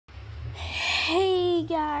Hey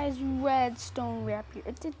guys, Redstone Rap here.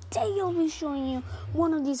 Today I'll be showing you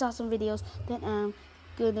one of these awesome videos that I'm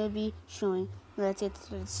gonna be showing. Let's get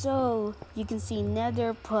started. So you can see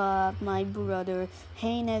Nether Pup, my brother.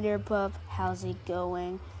 Hey Nether Pup, how's it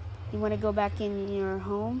going? You wanna go back in your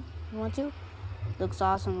home? You want to? Looks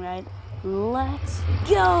awesome, right? Let's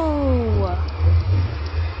go!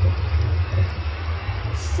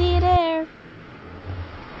 See you there.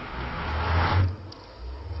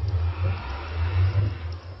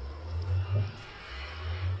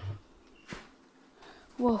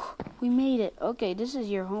 Whoa, we made it. Okay, this is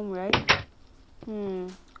your home, right?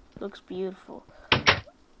 Looks beautiful.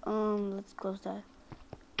 Let's close that.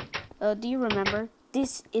 Do you remember?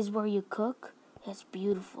 This is where you cook. It's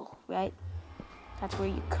beautiful, right? That's where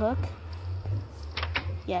you cook.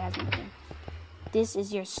 Yeah, it has nothing. This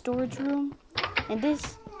is your storage room. And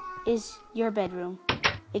this is your bedroom.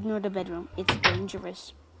 Ignore the bedroom. It's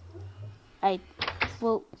dangerous.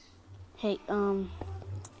 Well, hey,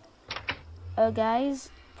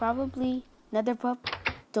 guys, probably Nether Pup,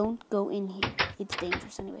 don't go in here. It's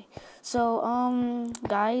dangerous anyway. So,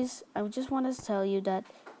 guys, I just want to tell you that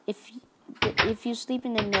if you sleep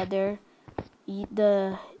in the Nether,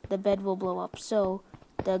 the bed will blow up. So,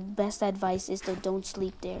 the best advice is to don't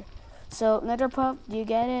sleep there. So, Nether Pup, do you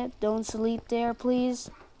get it? Don't sleep there,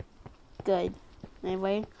 please. Good.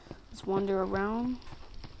 Anyway, let's wander around.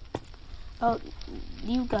 Oh,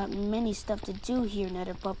 you got many stuff to do here,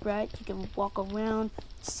 Nether Pup, right? You can walk around,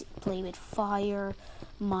 play with fire,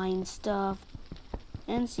 mine stuff,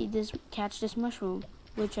 and catch this mushroom,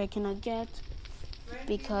 which I cannot get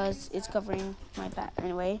because it's covering my back.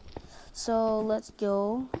 Anyway, so let's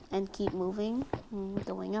go and keep moving,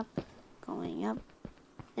 going up,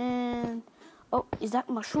 and oh, is that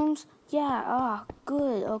mushrooms? Yeah,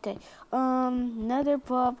 good, okay. Nether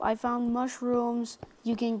Pup, I found mushrooms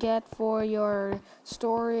you can get for your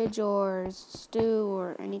storage or stew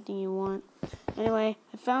or anything you want. Anyway,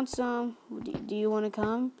 I found some. Do you want to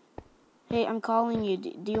come? Hey, I'm calling you.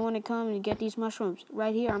 Do you want to come and get these mushrooms?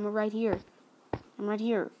 Right here, I'm right here. I'm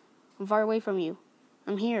far away from you.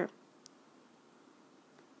 I'm here.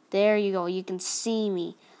 There you go, you can see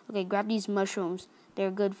me. Okay, grab these mushrooms.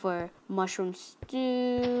 They're good for mushroom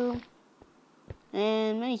stew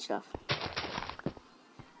and many stuff.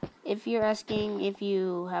 If you're asking if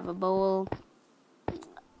you have a bowl,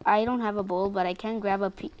 I don't have a bowl, but I can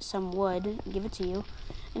grab some wood and give it to you.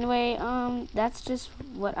 Anyway, that's just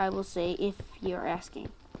what I will say if you're asking.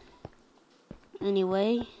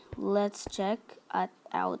 Anyway, let's check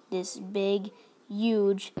out this big,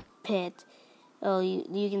 huge pit. Oh,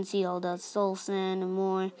 you can see all the soul sand and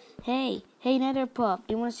more. Hey, Nether Pup,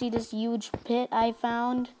 do you want to see this huge pit I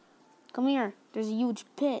found? Come here. There's a huge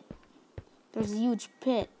pit.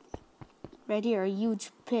 Right here, a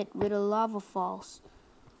huge pit with a lava falls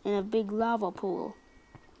and a big lava pool.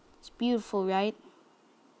 It's beautiful, right?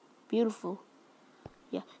 Beautiful.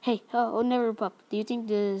 Yeah. Hey, Nether Pup, do you think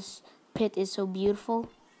this pit is so beautiful?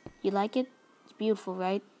 You like it? It's beautiful,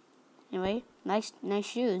 right? Anyway, nice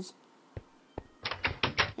shoes.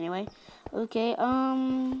 Anyway, okay,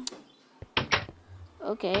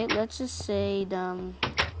 let's just say,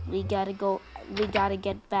 we gotta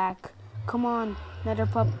get back. Come on, Nether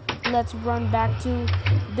Pup, let's run back to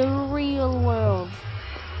the real world.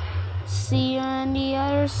 See you on the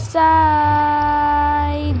other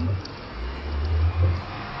side.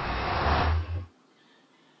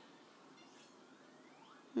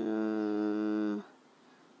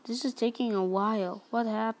 This is taking a while. What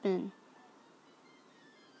happened?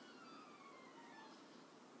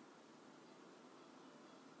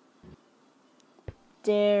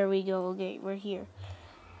 There we go. Okay, we're here.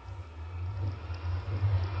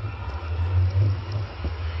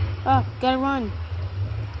 Gotta run.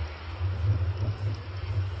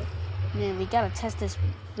 Man, we gotta test this.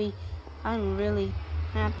 I'm really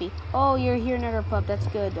happy. Oh, you're here, Nether Pup. That's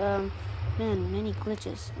good. Man, many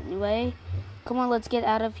glitches. Anyway, come on, let's get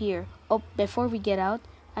out of here. Oh, before we get out,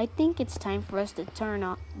 I think it's time for us to turn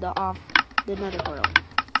off the Nether portal.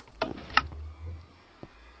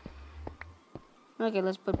 Okay,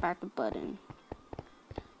 let's put back the button.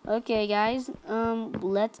 Okay, guys,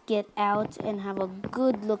 let's get out and have a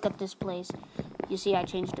good look at this place. You see, I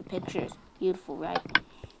changed the pictures. Beautiful, right?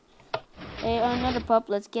 Hey, Nether Pup,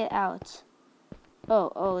 let's get out.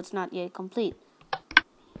 Oh, it's not yet complete.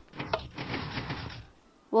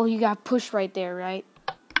 Well, you got pushed right there, right?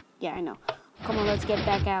 Yeah, I know. Come on, let's get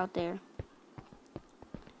back out there.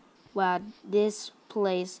 Wow, this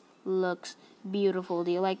place looks beautiful.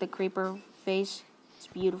 Do you like the creeper face? It's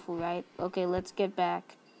beautiful, right? Okay, let's get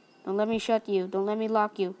back. Don't let me shut you. Don't let me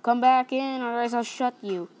lock you. Come back in, or else I'll shut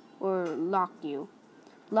you or lock you.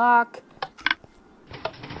 Lock.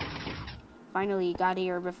 Finally got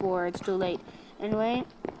here before it's too late. Anyway,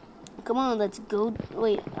 come on, let's go.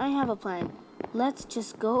 Wait, I have a plan. Let's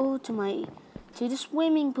just go to the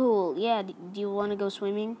swimming pool. Yeah, do you want to go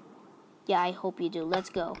swimming? Yeah, I hope you do. Let's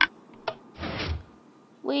go.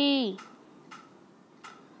 Whee!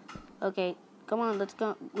 Okay, come on, let's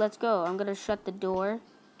go. Let's go. I'm gonna shut the door.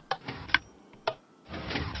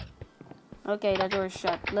 Okay, the door's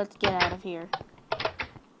shut. Let's get out of here.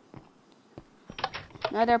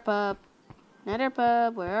 Nether pup. Nether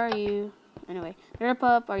pup, where are you? Anyway, Nether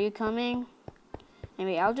pup, are you coming?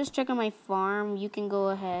 Anyway, I'll just check on my farm. You can go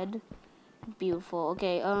ahead. Beautiful.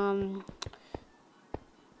 Okay, oh,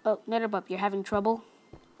 Nether pup, you're having trouble?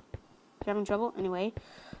 You're having trouble? Anyway,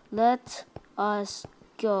 let us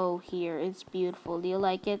go here. It's beautiful. Do you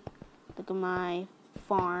like it? Look at my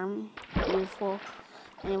farm. Beautiful.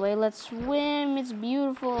 Anyway, let's swim. It's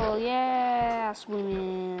beautiful. Yeah,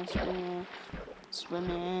 swimming, swimming,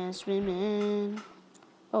 swimming, swimming.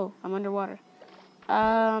 Oh, I'm underwater.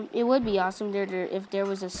 It would be awesome if there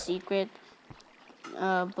was a secret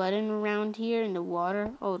button around here in the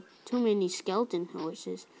water. Oh, too many skeleton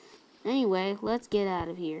horses. Anyway, let's get out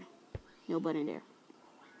of here. No button there.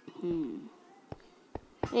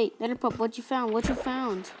 Hey, Nether pup, what you found? What you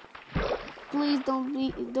found? Please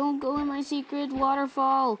don't go in my secret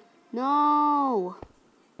waterfall. No.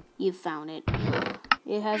 You found it.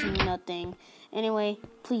 It has nothing. Anyway,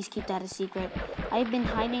 please keep that a secret. I've been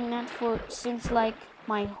hiding that since like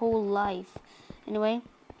my whole life. Anyway,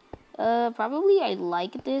 probably I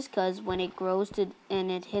like this because when it grows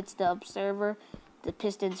and it hits the observer, the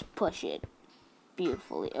pistons push it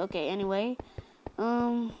beautifully. Okay, anyway,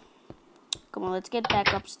 come on, let's get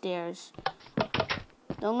back upstairs.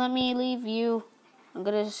 Don't let me leave you. I'm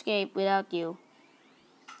gonna escape without you.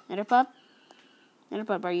 Nether pup? Nether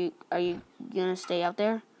pup, are you gonna stay out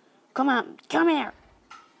there? Come on, come here.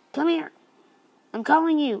 Come here. I'm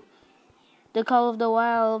calling you. The call of the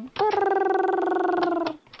wild.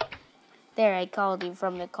 There, I called you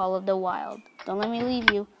from the call of the wild. Don't let me leave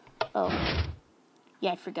you. Oh.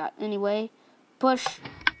 Yeah, I forgot. Anyway, push.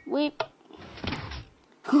 Whip.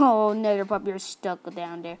 Oh, Nether pup, you're stuck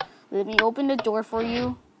down there. Let me open the door for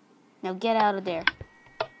you. Now get out of there.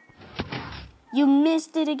 You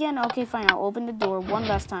missed it again. Okay, fine. I'll open the door one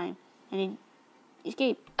last time. And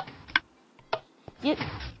escape.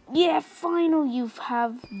 Yeah, finally you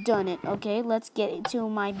have done it. Okay, let's get into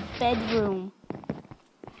my bedroom.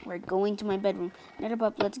 We're going to my bedroom. Nether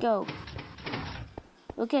pup, let's go.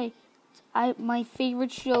 Okay, my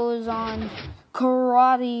favorite show is on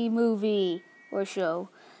karate movie or show.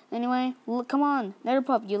 Anyway, look, come on, Nether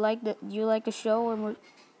pup, you like the show or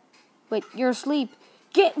wait, you're asleep.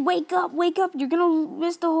 Wake up, wake up. You're gonna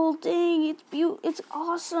miss the whole thing. It's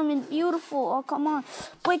awesome and beautiful. Oh, come on.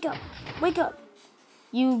 Wake up. Wake up.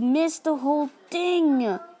 You missed the whole thing.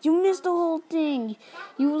 You missed the whole thing.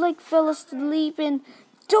 You like fell asleep and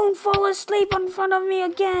don't fall asleep in front of me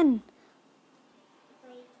again.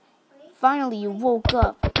 Finally, you woke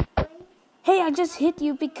up. Hey, I just hit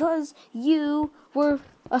you because you were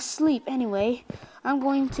asleep. Anyway, I'm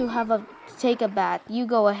going to take a bath. You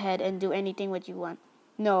go ahead and do anything what you want.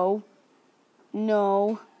 No.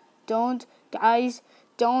 No. Don't. Guys,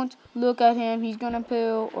 don't look at him. He's gonna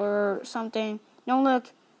poo or something. Don't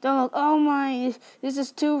look. Don't look. Oh my. This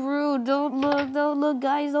is too rude. Don't look. Don't look,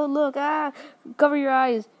 guys. Don't look. Ah. Cover your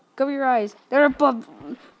eyes. Cover your eyes. They're above.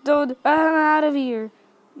 Don't. I'm out of here.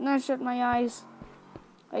 I'm gonna shut my eyes.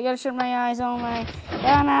 I gotta shut my eyes. Oh my.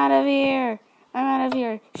 I'm out of here. I'm out of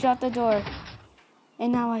here. Shut the door.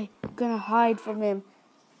 And now I'm gonna hide from him.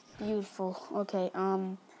 Beautiful. Okay,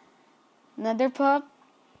 Nether pup?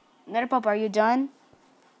 Nether pup, are you done?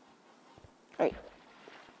 Wait.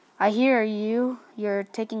 I hear you. You're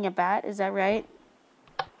taking a bath, is that right?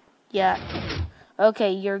 Yeah.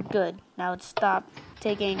 Okay, you're good. Now stop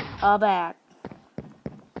taking a bath.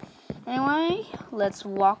 Anyway, let's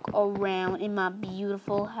walk around in my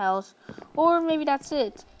beautiful house. Or maybe that's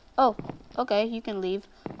it. Oh, okay, you can leave.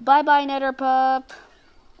 Bye-bye, Nether pup.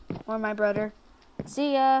 Or my brother.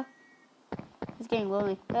 See ya. It's getting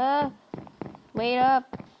lonely. Wait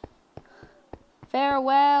up.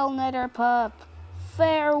 Farewell, Nether pup.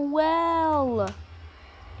 Farewell.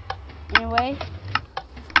 Anyway.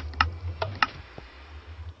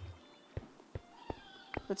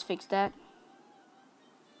 Let's fix that.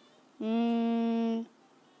 Oh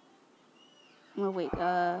wait,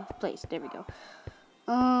 place. There we go.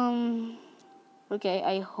 Okay,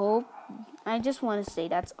 I just want to say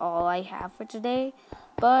that's all I have for today.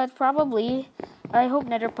 But probably I hope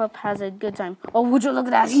Netherpup has a good time. Oh, would you look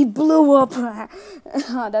at that? He blew up.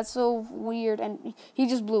 That's so weird, and he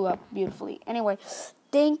just blew up beautifully. Anyway,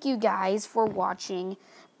 thank you guys for watching.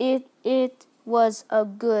 It was a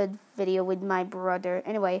good video with my brother.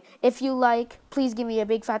 Anyway, if you like, please give me a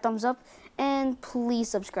big fat thumbs up, and please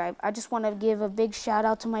subscribe. I just want to give a big shout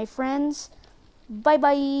out to my friends. Bye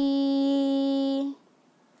bye.